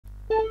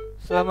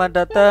Selamat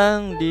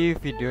datang di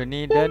video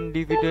ini, dan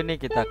di video ini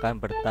kita akan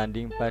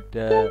bertanding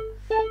pada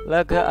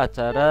laga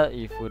acara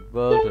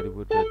eFootball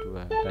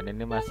 2022. Dan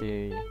ini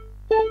masih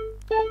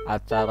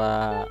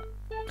acara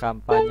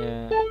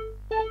kampanye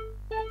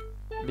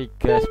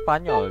Liga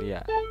Spanyol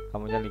ya,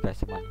 kampanye Liga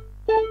Spanyol.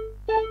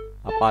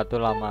 Apa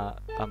itu lama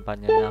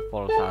kampanyenya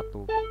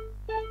vol.1?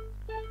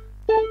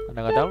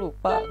 Kadang-kadang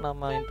lupa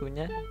nama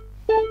intunya,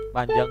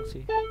 panjang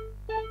sih.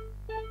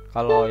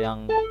 Kalau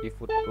yang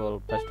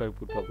eFootball PES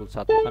 2021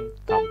 kan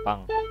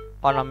gampang,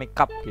 Konami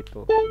Cup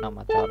gitu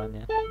nama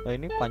acaranya. Nah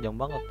ini panjang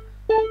banget,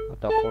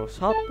 ada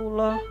vol.1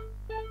 lah,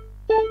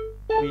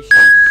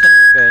 pre-season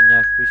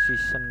kayaknya,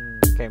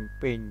 pre-season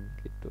campaign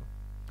gitu.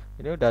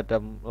 Ini udah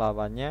ada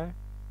lawannya.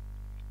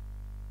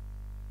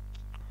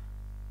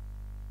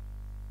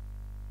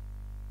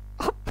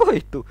 Apa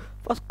itu?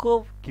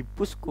 Vasco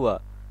Gipus gua.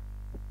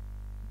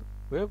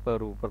 Gue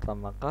baru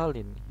pertama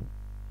kali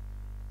nih.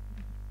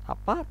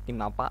 Apa tim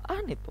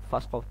apaan itu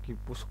Vasco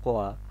Gipus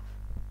gua?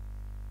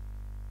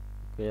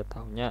 Gue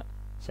taunya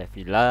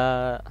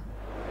Sevilla.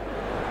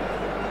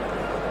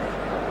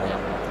 Apa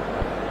yang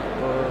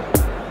itu?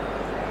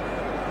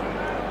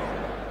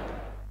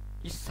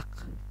 Isak.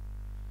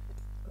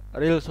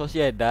 Real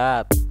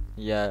Sociedad.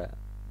 Ya.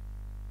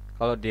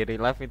 Kalau di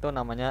real life itu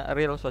namanya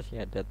Real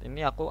Sociedad.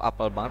 Ini aku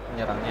apal banget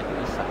penyerangnya itu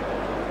Isak.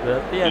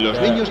 Berarti Los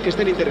niños que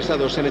estén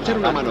interesados en echar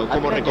una mano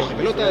como recoge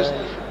pelotas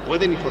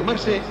pueden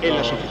informarse en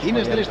las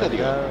oficinas del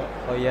estadio.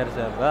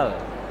 Oyarzabal.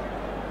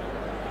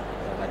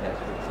 Ada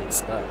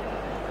Silva.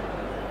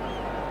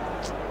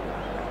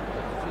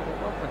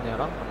 Silva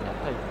penyerang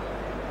ternyata ya.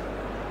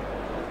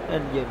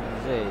 Dan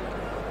Jenze.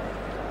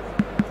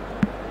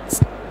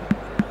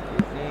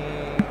 Ini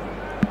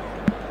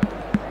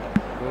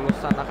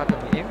lulusan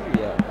akademi MU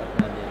ya,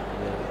 karena dia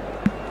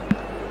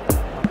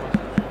apa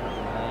sih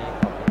naik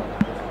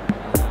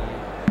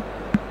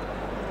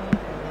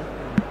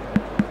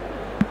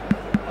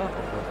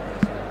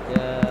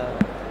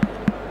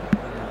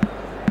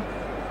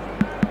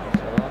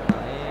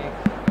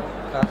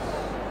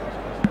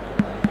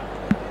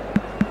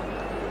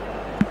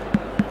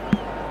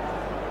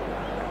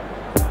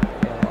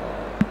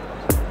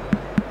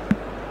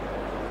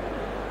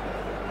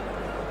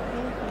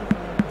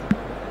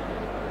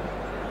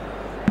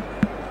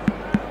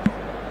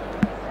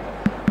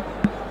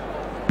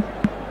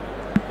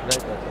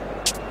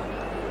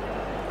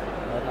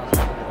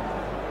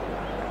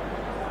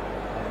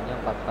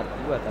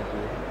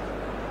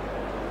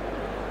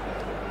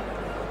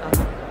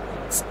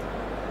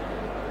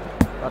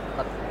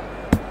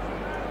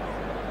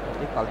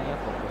palingnya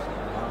fokus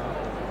sama,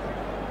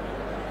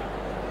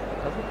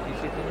 tapi di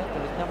situnya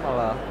tulisnya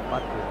malah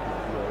 4-2.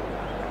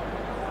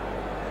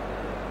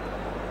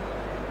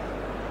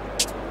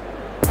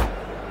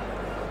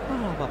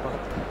 Lama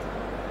banget.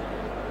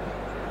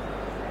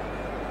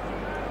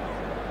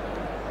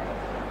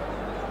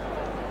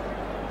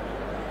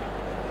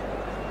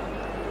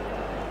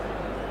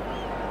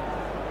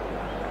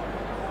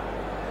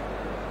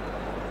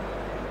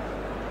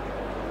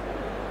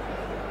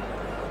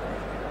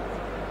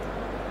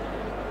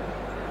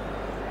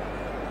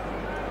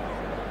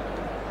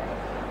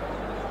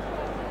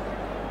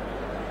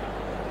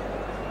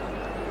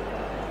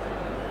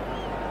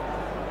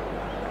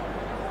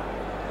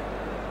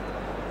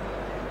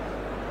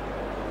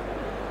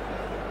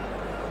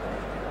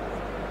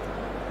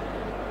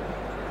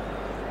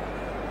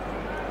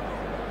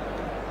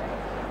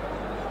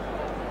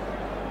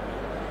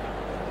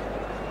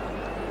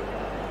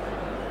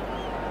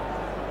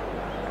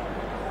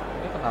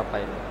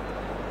 Apa ini?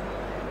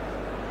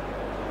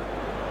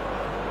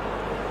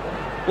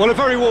 Well, a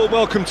very warm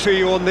welcome to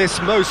you on this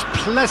most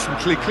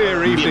pleasantly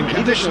clear evening.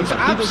 Conditions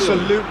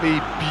absolutely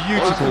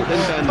beautiful,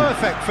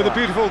 perfect for the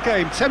beautiful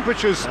game.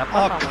 Temperatures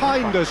are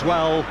kind as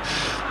well.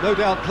 No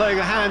doubt playing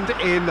a hand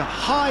in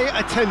high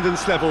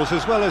attendance levels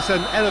as well as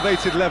an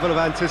elevated level of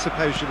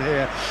anticipation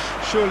here.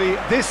 Surely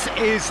this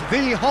is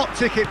the hot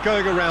ticket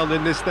going around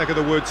in this neck of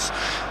the woods.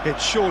 It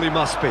surely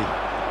must be.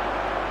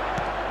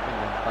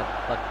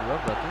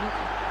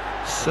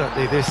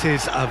 Certainly this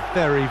is a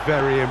very,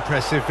 very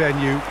impressive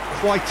venue.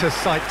 Quite a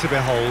sight to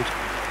behold.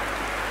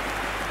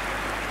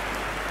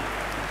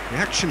 The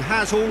action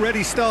has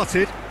already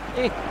started.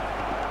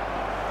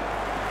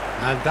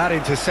 And that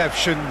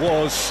interception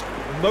was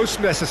most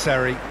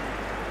necessary.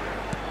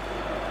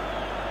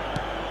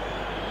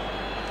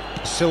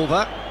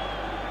 Silva.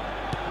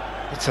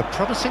 It's a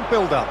promising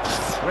build-up.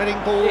 Threading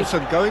balls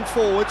and going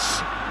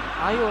forwards.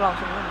 Ayo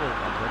langsung mundur.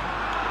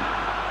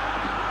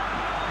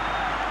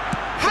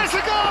 Has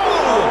a goal!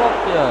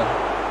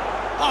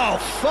 Oh,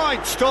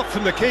 fine stop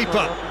from the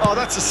keeper. Oh,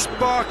 that's a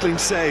sparkling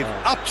save.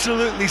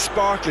 Absolutely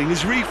sparkling.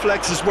 His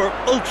reflexes were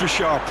ultra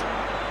sharp.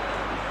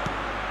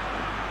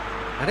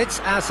 And it's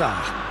Azar.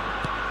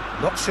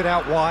 Knocks it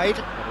out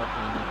wide.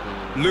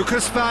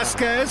 Lucas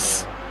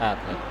Vasquez.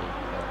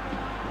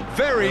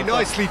 Very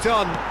nicely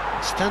done.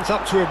 Stands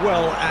up to him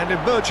well and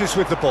emerges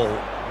with the ball.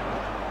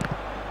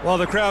 Well,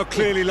 the crowd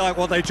clearly like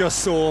what they just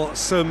saw.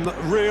 Some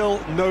real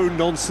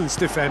no-nonsense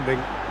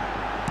defending.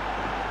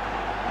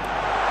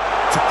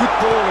 good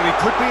ball and he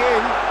could be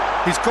in.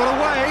 He's got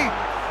away.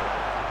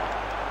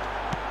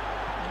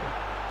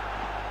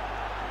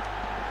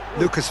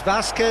 Lucas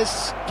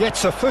Vazquez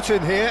gets a foot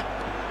in here.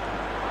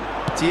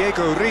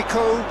 Diego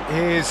Rico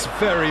is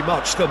very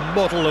much the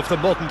model of the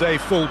modern-day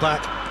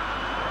fullback.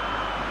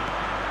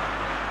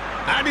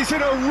 And he's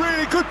in a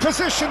really good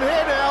position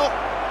here now.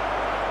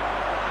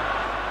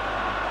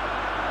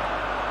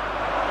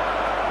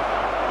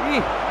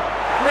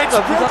 It's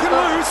broken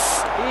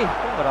loose.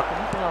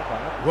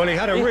 Well, he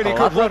had a really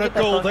good run at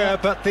goal there,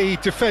 but the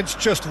defence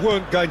just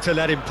weren't going to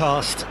let him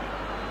past.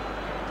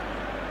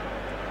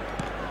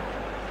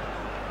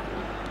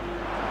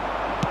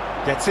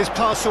 Gets his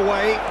pass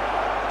away.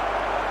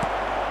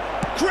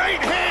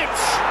 Great hit!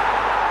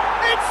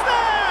 It's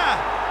there!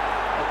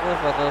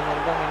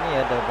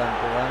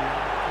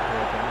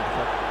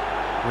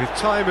 With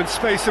time and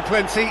space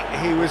aplenty,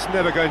 he was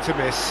never going to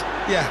miss.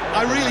 Yeah,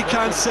 I really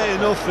can't say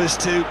enough as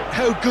to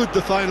how good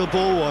the final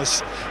ball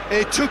was.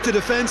 It took the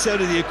defence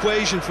out of the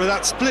equation for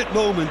that split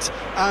moment,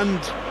 and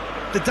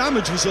the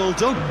damage was all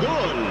done.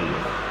 Gol.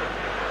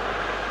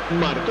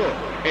 Marcó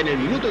en el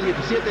minuto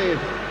 17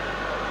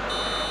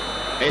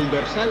 el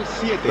dorsal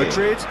 7.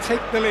 Madrid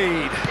take the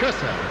lead.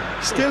 Casa.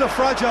 Still a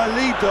fragile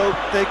lead though,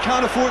 they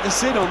can't afford to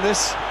sit on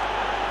this.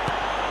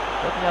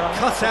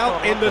 Cut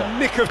out in the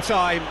nick of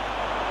time.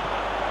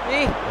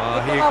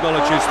 Well, he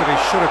acknowledges that he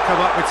should have come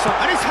up with some...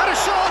 And he's had a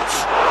shot!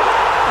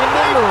 A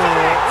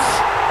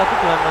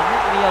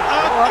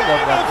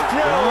game of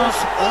thrills,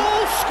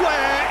 all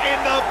square in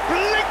the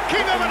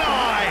blinking of an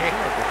eye!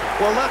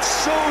 Well, that's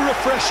so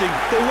refreshing.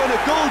 They went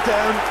a goal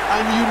down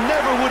and you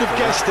never would have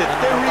guessed it.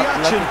 Their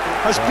reaction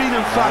has been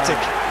emphatic.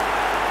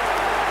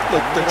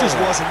 Look, there just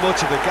wasn't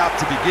much of a gap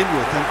to begin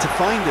with, and to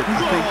find it,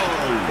 I think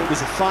it was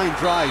a fine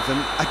drive,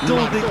 and I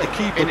don't think the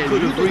keeper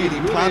could have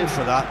really planned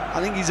for that. I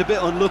think he's a bit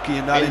unlucky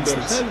in that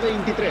instance. That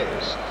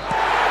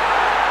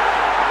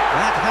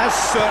has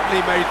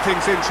certainly made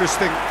things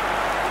interesting.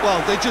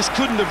 Well, they just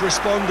couldn't have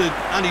responded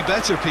any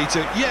better,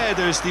 Peter. Yeah,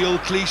 there's the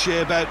old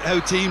cliche about how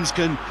teams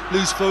can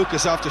lose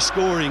focus after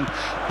scoring,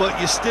 but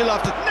you still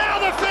have to... Now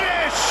the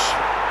finish!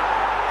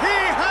 He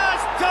has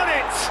done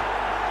it!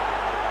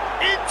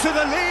 Into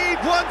the lead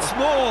once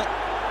more.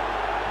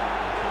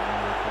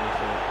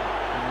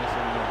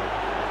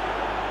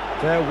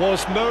 There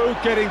was no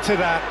getting to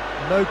that,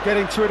 no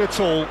getting to it at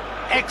all.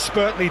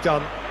 Expertly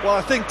done. Well,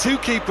 I think two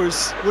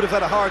keepers would have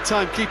had a hard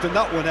time keeping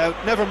that one out,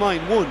 never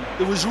mind one.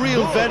 There was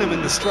real venom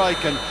in the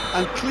strike and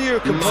clear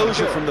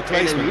composure from the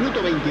placement. En el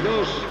minuto 22,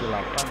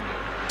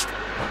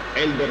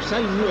 el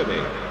dorsal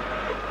 9,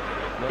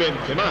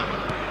 Benzema.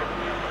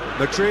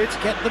 Madrid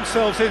get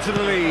themselves into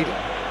the lead.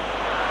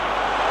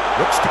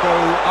 Looks to go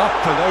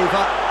up and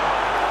over.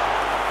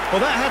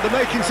 Well, that had the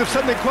makings of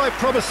something quite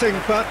promising,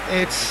 but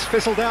it's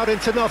fizzled out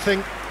into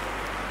nothing.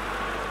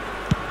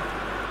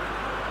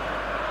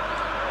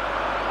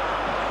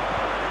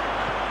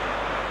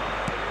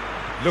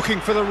 Looking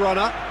for the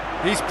runner.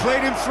 He's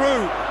played him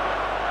through.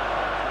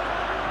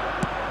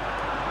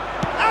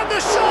 And the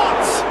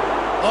shot!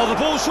 Oh, the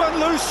ball's run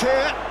loose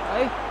here.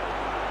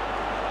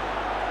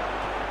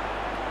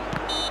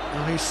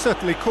 Oh, he's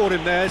certainly caught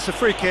him there. It's a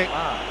free kick.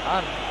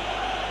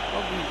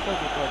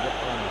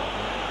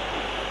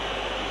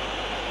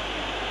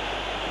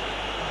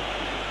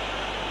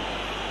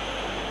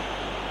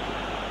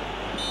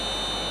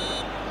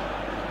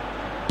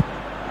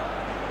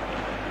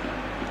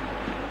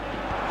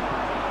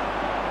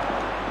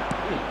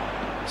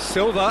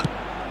 Silva,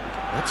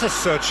 that's a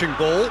searching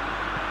ball,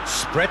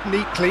 spread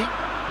neatly.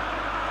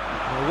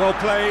 Well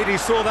played, he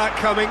saw that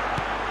coming.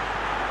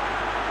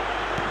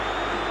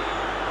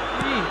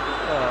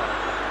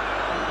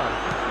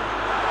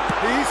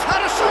 He's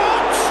had a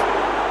shot!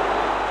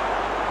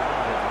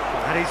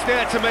 And he's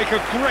there to make a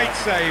great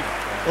save.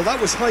 Well,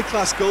 that was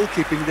high-class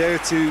goalkeeping there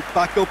to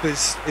back up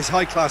his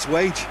high-class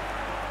wage.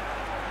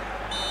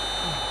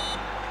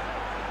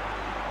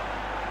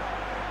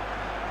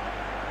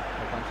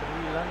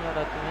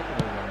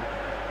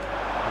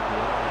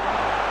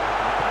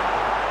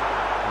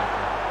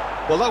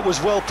 Well, that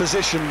was well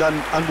positioned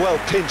and well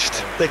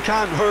pinched. They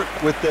can't hurt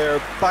with their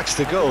backs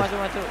to goal.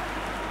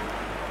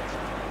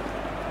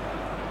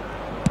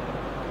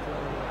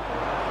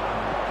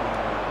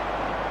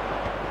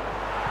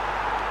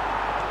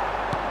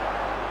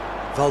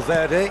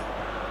 Valverde,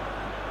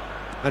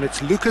 and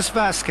it's Lucas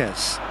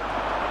Vazquez.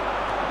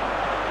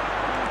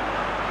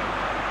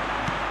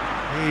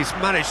 He's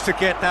managed to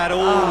get that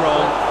all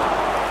wrong.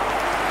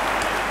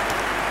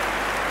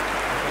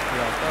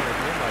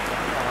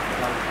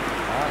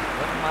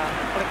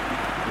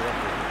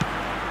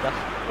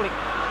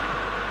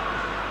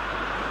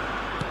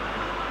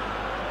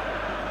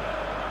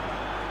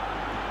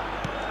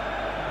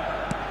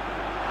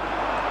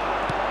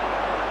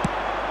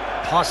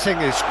 Passing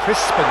is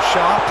crisp and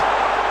sharp.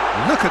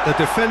 Look at the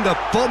defender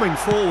bombing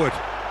forward.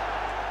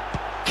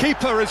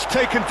 Keeper has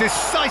taken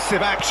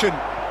decisive action.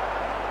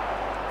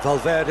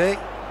 Valverde.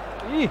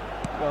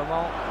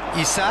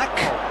 Isaac.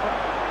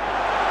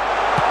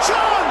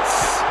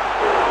 Chance!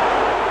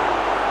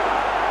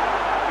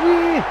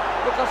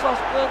 bekas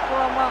suspek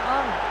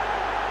kelamaan.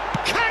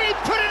 Can he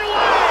put it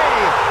away?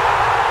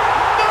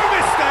 No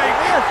mistake.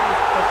 Yes,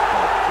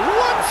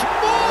 Once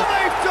more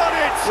they've done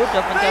it.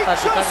 udah pencet They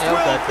tadi kan just ya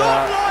will udah ada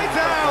not lie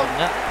down.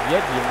 infonya, dia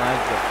diem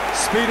aja.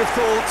 Speed of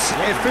thought,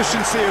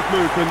 efficiency of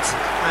movement,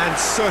 and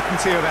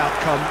certainty of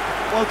outcome.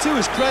 Well, to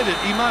his credit,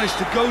 he managed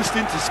to ghost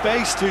into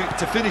space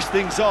to finish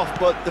things off,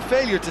 but the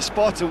failure to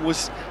spot it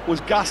was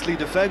ghastly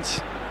defence.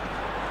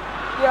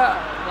 Ya,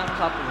 yang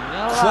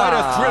satunya lah. Quite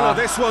a thriller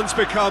this one's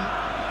become.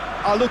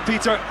 Oh, look,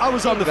 Peter, I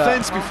was on the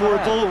fence before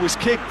a ball was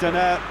kicked, and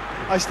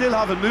I still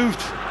haven't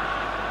moved.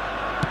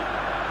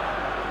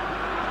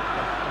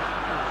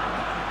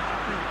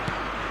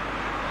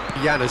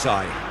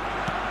 Januzaj.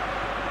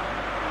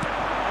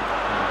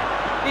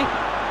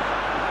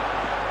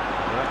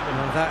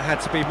 Well, that had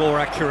to be more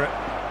accurate.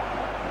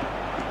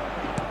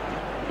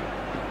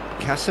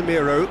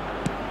 Casemiro.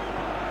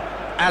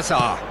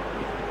 Azar.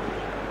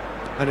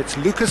 And it's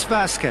Lucas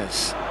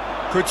Vázquez.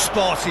 Good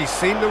spot, he's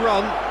seen the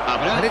run.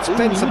 And it's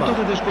Benzema.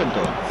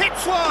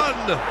 Hits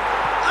one!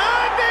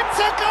 And it's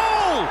a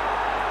goal!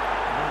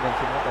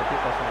 Benzema tadi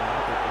kosong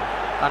banget itu.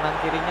 Kanan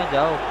kirinya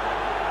jauh.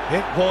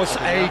 It was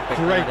a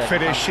great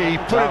finish. He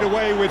put it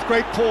away with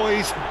great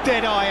poise,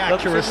 dead-eye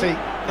accuracy.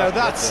 Now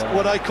that's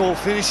what I call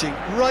finishing,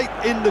 right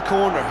in the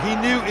corner. He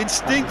knew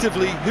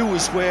instinctively who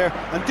was where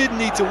and didn't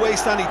need to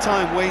waste any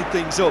time weighing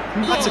things up.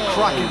 That's a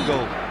cracking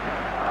goal.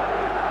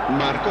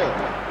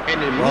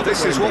 Well,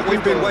 this is what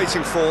we've been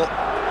waiting for.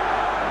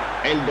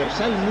 El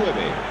dorsal 9.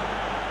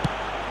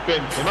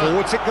 Benzema.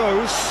 Forwards it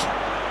goes.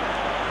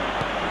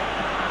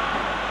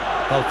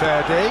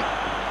 Valverde.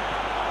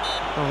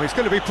 Oh, he's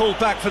going to be pulled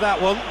back for that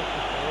one.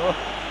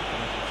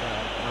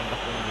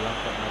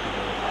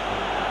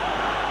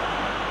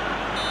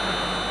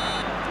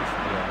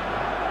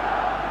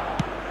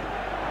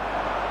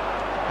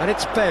 And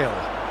it's Bale.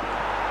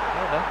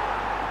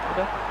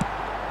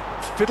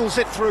 Fiddles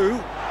it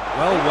through.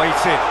 Well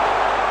weighted.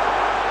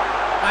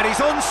 And he's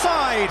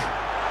onside.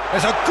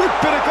 There's a good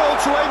bit of goal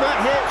to aim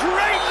at here.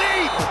 Great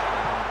leap!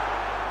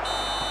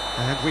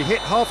 And we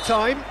hit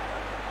half-time.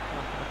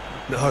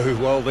 No,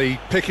 well, the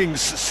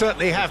pickings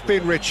certainly have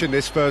been rich in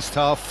this first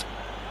half.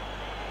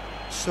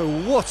 So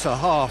what a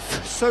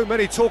half. So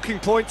many talking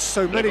points,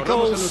 so many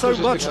goals, so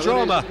much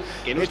drama.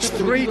 It's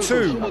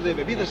 3-2.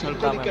 Tapi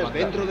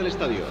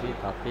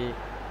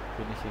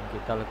finishing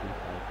kita lebih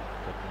baik.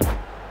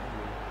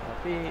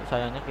 Tapi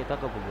sayangnya kita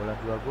kebobolan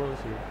 2 gol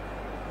sih.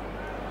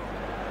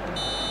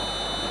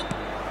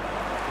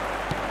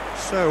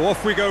 So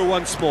off we go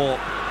once more.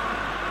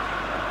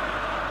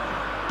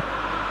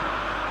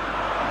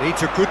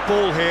 Needs a good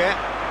ball here.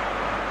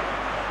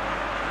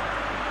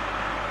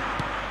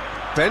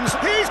 He's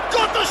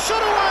got the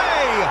shot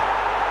away!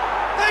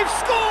 They've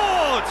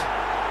scored!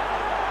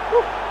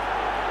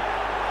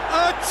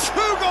 A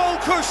 2-goal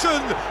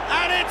cushion,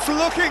 and it's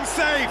looking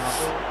safe!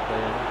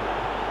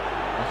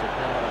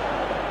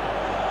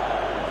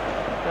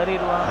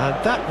 And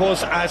that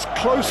was as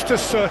close to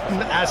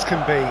certain as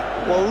can be.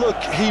 Well, look,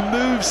 he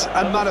moves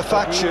and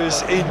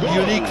manufactures in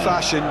unique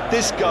fashion.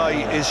 This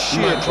guy is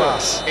sheer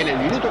class. En el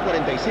minuto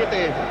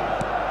 47.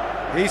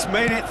 He's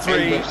made it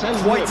 3.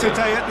 Quite a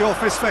day at the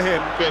office for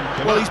him.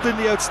 Well, he's been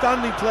the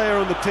outstanding player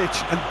on the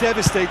pitch and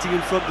devastating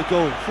in front of the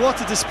goal. What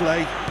a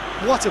display.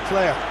 What a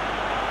player.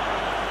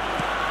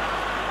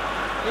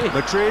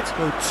 Madrid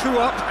go 2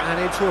 up and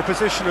into a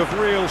position of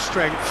real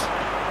strength.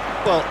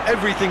 Well,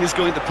 everything is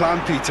going to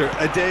plan, Peter.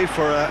 A day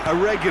for a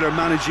regular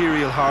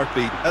managerial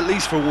heartbeat, at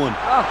least for one.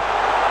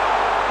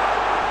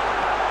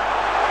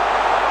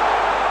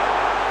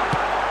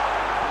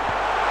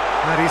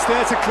 And he's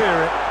there to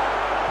clear it.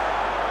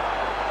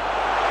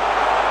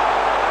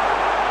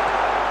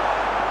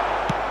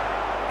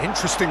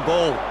 Interesting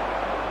ball.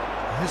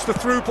 Here's the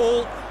through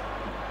ball.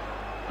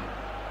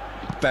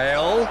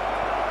 Bale.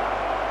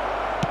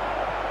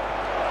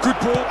 Good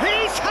ball.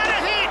 He's had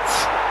a hit!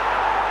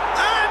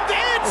 And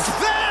it's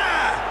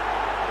there!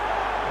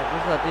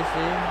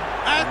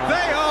 And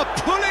they are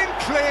pulling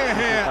clear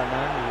here.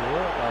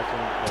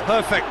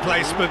 Perfect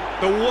placement.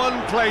 The one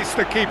place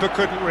the keeper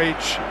couldn't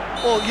reach.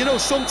 Well, you know,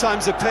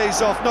 sometimes it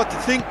pays off not to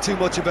think too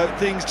much about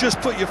things,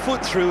 just put your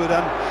foot through it,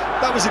 and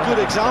that was a good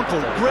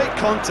example. Great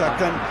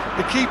contact, and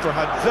the keeper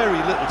had very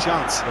little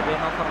chance.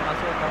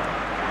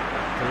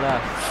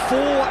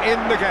 4 in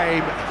the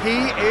game.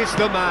 He is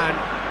the man.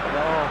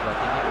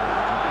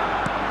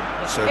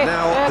 So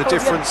now the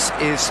difference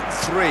is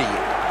 3.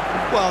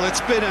 Well, it's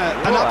been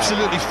an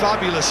absolutely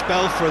fabulous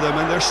spell for them,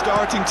 and they're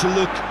starting to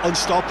look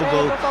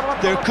unstoppable.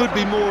 There could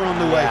be more on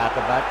the way.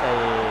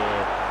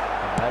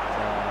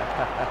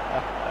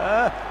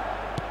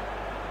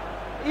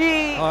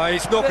 Oh,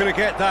 he's not going to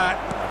get that.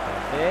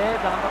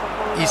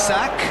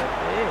 Isak.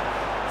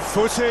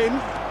 Foot in.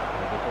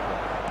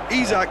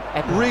 Isak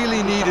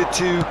really needed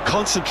to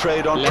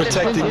concentrate on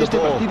protecting the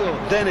ball.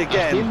 Then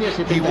again,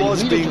 he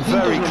was being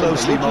very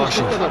closely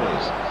marshalled.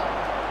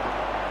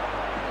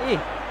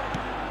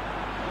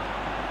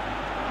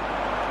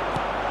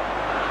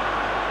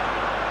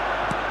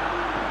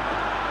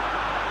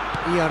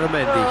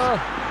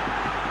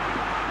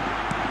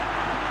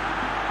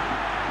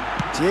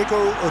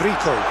 Diego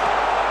Rico.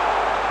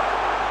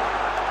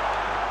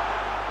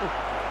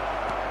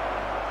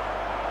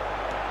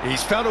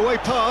 He's found a way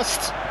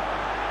past.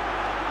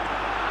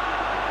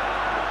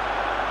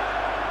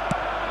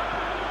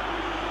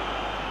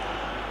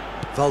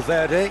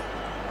 Valverde.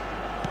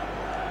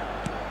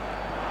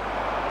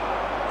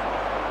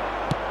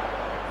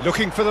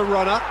 Looking for the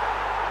runner.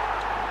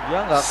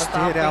 Dia nggak ke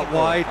Steered samping out tuh,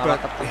 wide, malah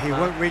but ke he tengah.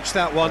 won't reach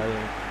that one.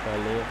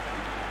 Balik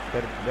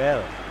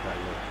berbel.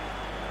 Balik.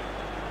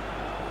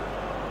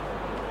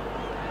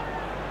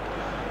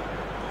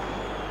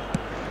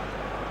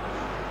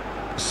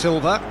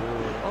 Silva.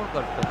 Oh,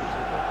 gol ke situ.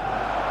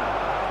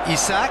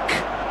 Isak.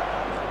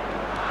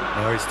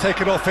 Oh, he's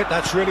taken off it.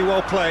 That's really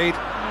well played.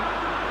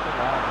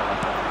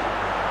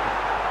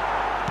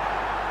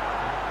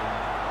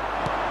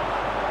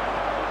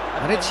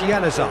 And it's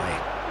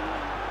Januzaj.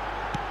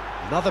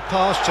 Another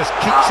pass just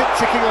keeps it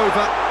ticking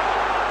over.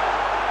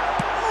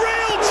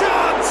 Real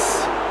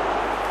chance!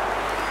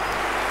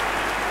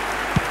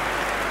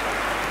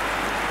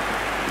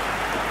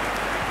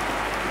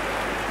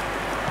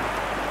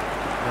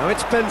 Now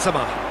it's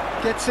Benzema.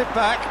 Gets it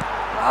back.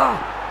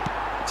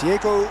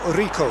 Diego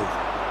Rico.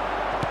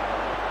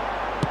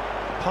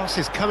 Pass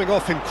is coming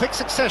off in quick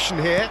succession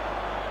here.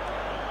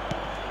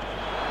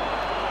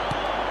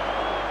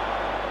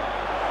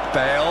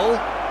 Bale.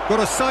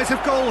 Got a sight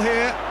of goal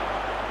here.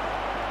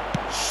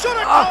 Shot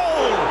a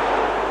goal!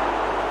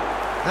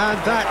 And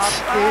that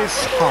is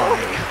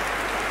high.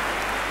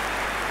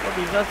 Kok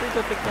bisa sih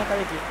syutingnya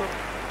kayak gitu?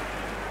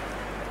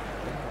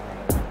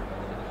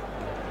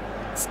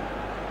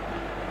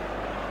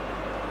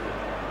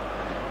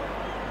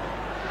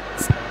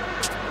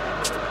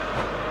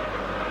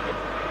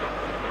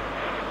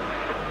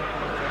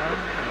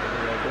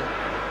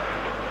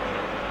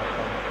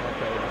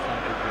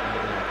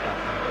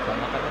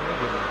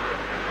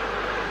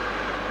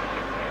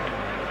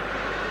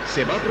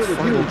 Se va a producir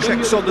Final un cambio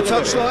checks de on the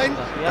jugadores. touchline.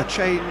 A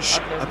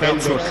change El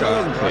about to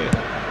dorsal occur. 11.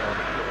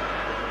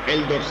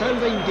 El dorsal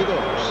 22.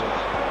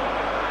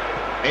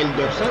 El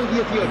dorsal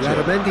 18.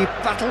 Yaramendi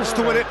battles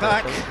to win it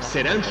back.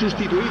 Serán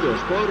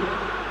sustituidos por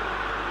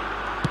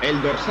el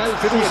dorsal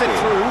Fiddles 7. it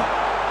through.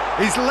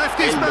 He's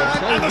left his El man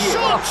dorsal and the 10.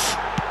 shot!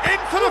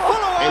 In for the El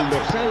follow-up!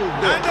 dorsal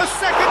 2. And a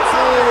second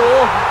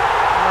time!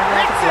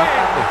 Hanya It's sebelah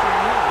in! kanan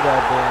sini nggak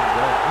ada yang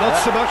jaga. Not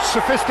so much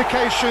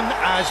sophistication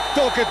as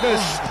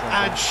doggedness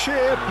and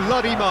sheer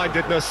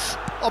bloody-mindedness.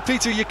 Oh,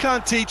 Peter, you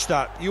can't teach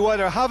that. You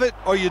either have it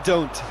or you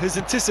don't. His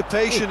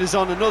anticipation is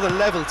on another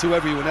level to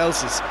everyone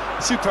else's.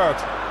 Superb.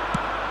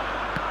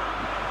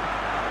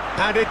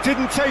 And it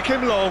didn't take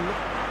him long.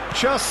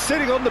 Just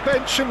sitting on the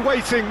bench and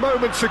waiting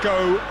moments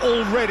ago,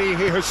 already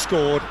he has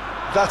scored.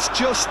 That's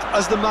just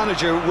as the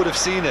manager would have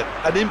seen it.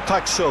 An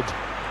impact sub.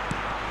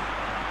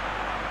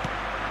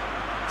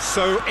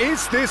 So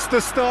is this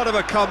the start of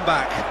a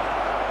comeback?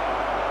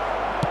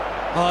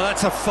 Oh,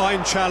 that's a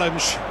fine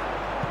challenge.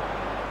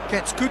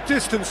 Gets good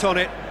distance on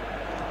it.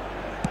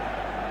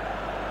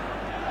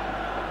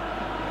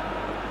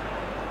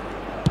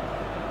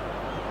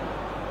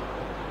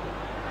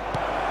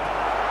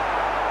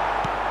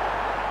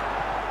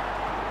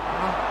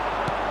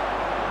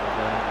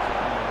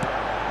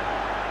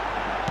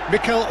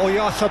 Mikel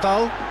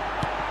Oyarzabal.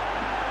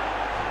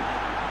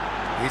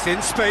 He's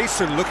in space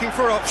and looking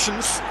for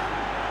options.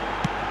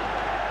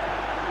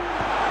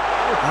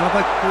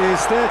 Albert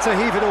is there to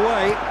heave it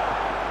away.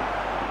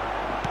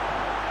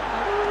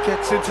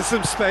 Gets into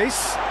some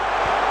space.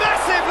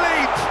 Massive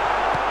leap!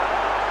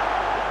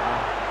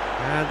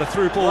 And the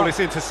through ball is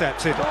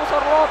intercepted. Aduh,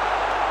 sorot.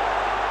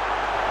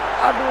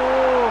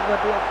 Aduh,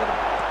 nggak dioper.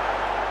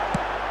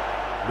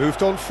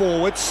 Moved on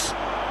forwards.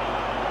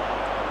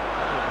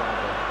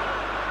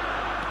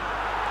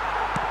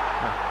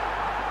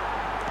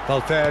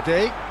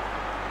 Valverde.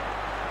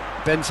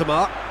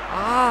 Benzema.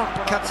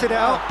 Cuts it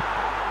out.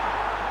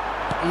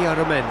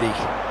 Yaramendi.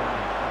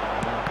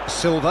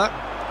 Silva.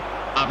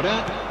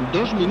 Habrá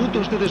 2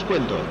 minutos de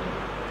descuento.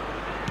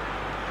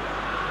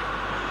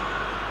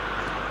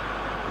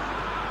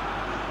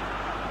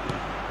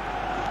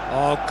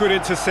 Oh, good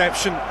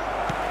interception.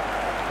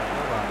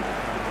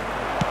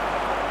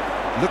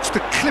 Looks to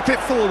clip it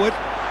forward.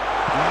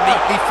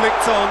 Neatly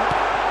flicked on.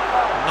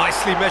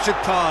 Nicely measured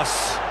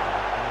pass.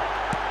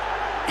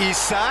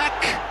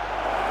 Isak.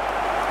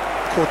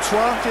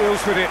 Courtois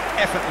deals with it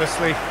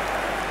effortlessly.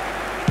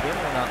 Dia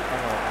menang.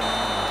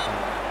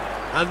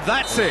 And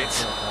that's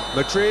it.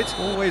 Madrid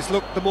always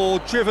looked the more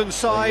driven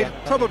side,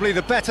 probably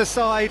the better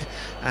side,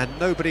 and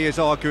nobody is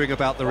arguing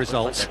about the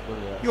result.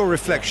 Your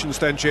reflections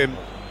then, Jim?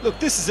 Look,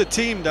 this is a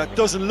team that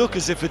doesn't look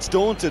as if it's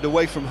daunted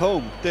away from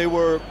home. They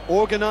were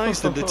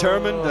organised and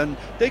determined, and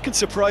they can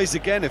surprise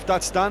again if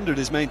that standard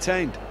is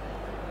maintained.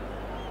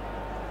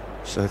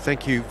 So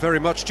thank you very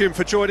much, Jim,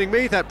 for joining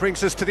me. That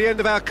brings us to the end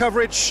of our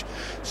coverage.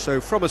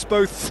 So from us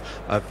both,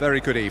 a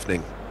very good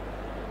evening.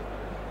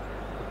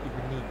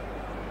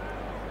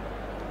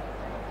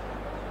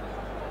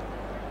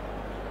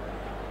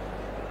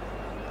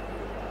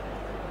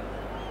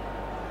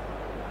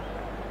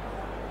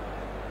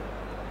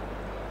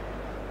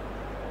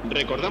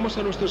 Recordamos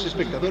a nuestros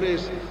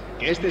espectadores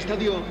que este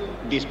estadio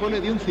dispone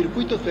de un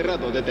circuito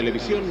cerrado de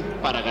televisión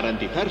para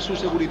garantizar su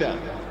seguridad.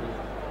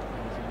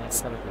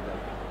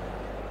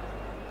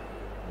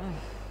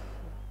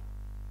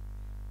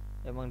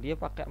 Emang dia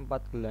pakai 4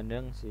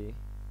 gelandang sih,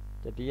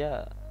 jadi ya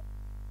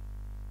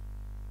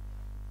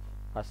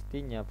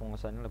pastinya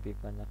pengusahanya lebih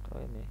banyak.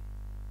 Oh ini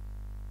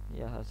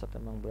ya, Hazard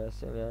emang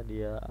berhasil ya,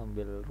 dia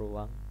ambil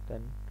ruang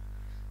dan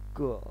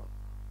gol.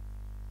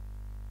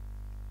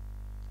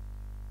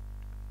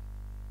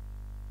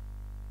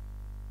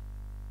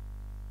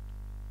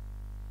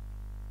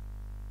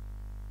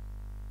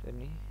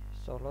 Ini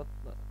Sorot,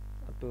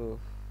 aduh,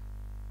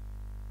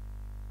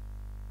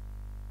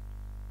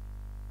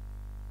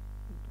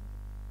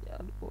 ya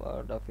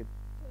aduh, David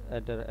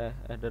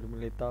Eder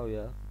Militao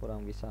ya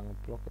kurang bisa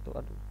ngeblok itu,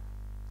 aduh.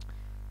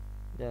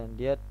 Dan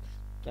dia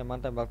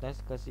emang tembaknya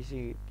ke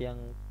sisi tiang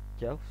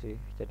jauh sih,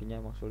 jadinya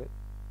emang sulit.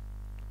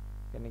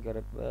 Ini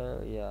Gareth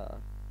Bale ya,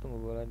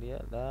 tunggu bola dia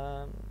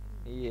dan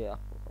iya,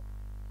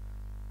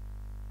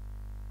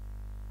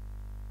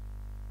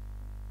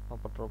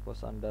 apa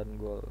terobosan dan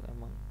gol.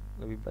 Emang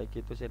lebih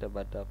baik itu sih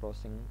daripada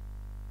crossing.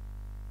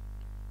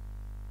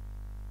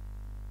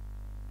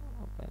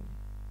 Apa ini,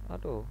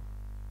 aduh,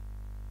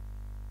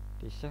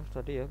 di save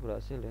tadi ya,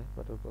 berhasil ya,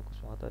 padahal bagus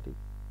banget tadi.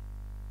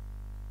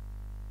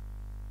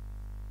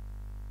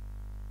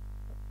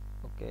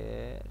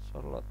 Oke,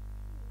 Charlotte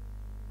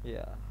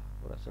ya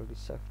berhasil di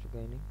save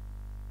juga ini.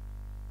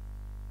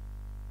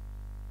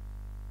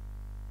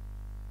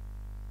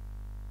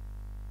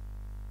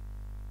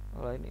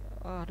 Oh ini,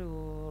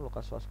 aduh,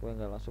 Lukas Vasquez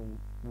nggak langsung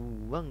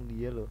buang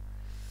dia loh,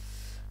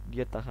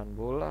 dia tahan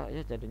bola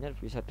ya, jadinya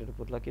bisa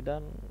direbut lagi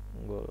dan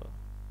gol.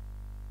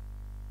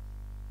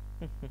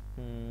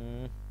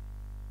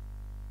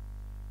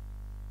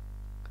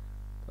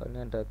 Kalau ini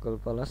ada gol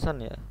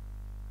balasan ya,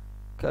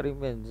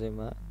 Karim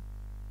Benzema.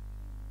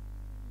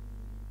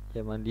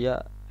 Emang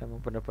dia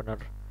emang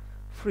benar-benar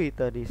free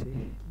tadi sih,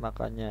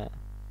 makanya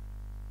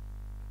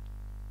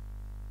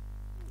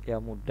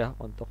ya mudah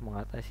untuk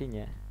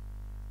mengatasinya,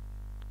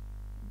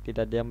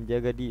 tidak ada yang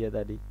menjaga dia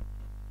tadi.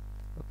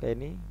 Oke,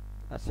 ini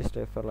assist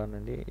driver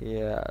nanti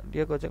ya,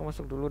 dia gocek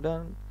masuk dulu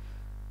dan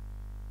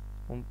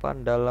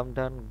umpan dalam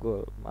dan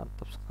gol,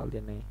 mantap sekali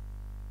nih.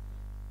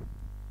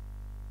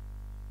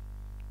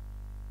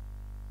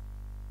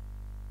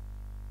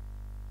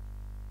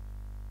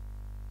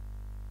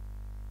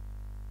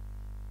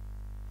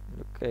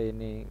 Oke,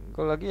 ini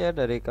gol lagi ya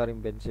dari Karim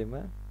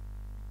Benzema.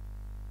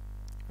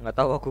 Nggak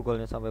tahu aku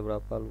golnya sampai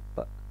berapa,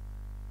 lupa.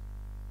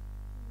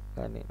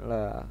 Nah, ini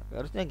lah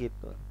harusnya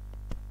gitu.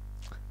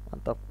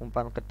 Mantap,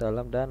 umpan ke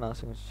dalam dan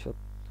langsung shoot.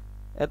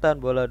 Tahan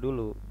bola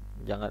dulu,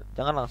 jangan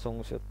langsung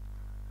shoot.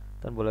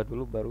 Tahan bola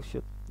dulu baru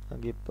shoot. Nah,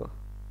 gitu.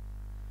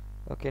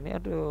 Oke, ini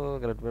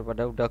aduh,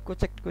 daripada udah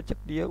gocek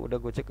dia,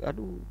 udah gocek,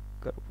 aduh,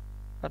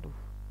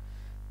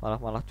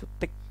 malah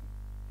cutik.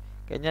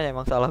 Kayaknya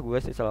emang salah gue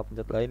sih, salah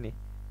pencet lain nih.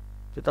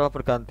 Setelah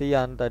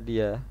pergantian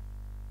tadi ya,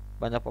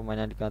 banyak pemain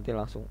yang diganti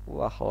langsung,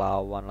 wah,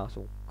 lawan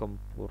langsung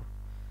gempur.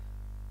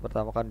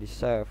 Pertama kan di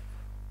save,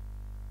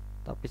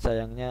 tapi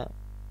sayangnya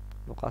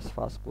Lukas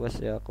Vasquez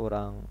ya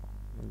kurang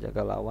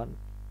menjaga lawan.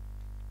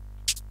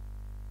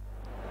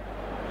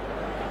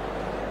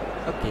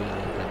 Oke,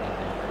 dan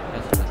ini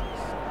ya sudah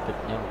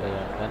scriptnya udah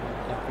ya, dan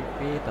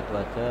MVP tentu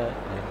aja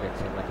dari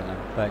Benzema dengan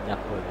banyak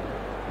gol ya.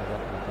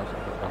 Kita tahu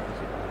sampai berapa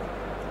sih.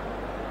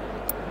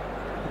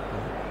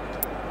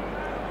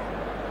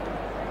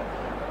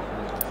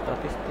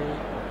 Statistik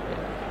oke,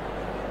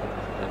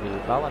 dari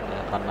lawan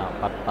ya, karena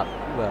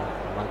 4-4-2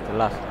 memang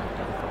jelas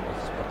ada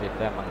formasi seperti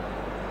itu emang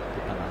di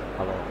tengah.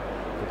 Kalau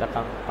kita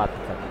kan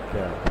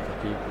 4-3-3,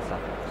 jadi bisa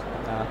fokus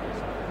tengah,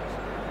 bisa fokus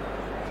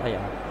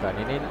sayap, dan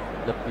ini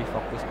lebih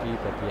fokus di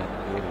bagian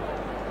kiri.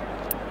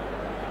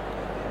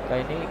 Maka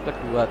ini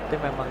kedua tim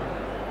memang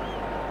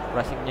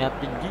pressingnya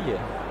tinggi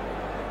ya,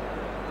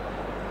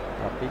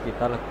 tapi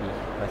kita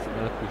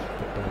pressingnya lebih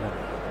ke dalam.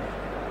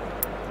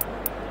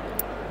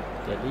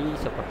 Jadi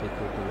seperti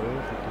itu dulu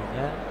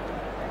videonya.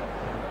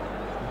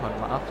 Mohon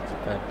maaf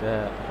jika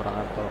ada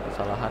kekurangan atau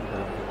kesalahan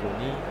dalam video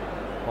ini.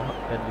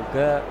 Dan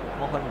juga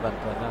mohon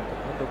bantuannya untuk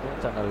mendukung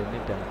channel ini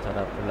dengan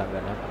cara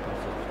berlangganan atau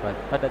subscribe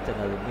pada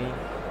channel ini,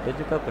 dan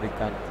juga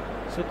berikan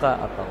suka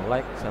atau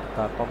like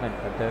serta komen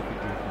pada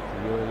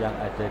video-video yang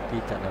ada di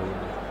channel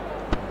ini.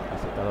 Terima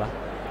kasih telah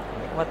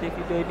menikmati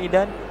video ini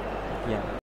dan sekian.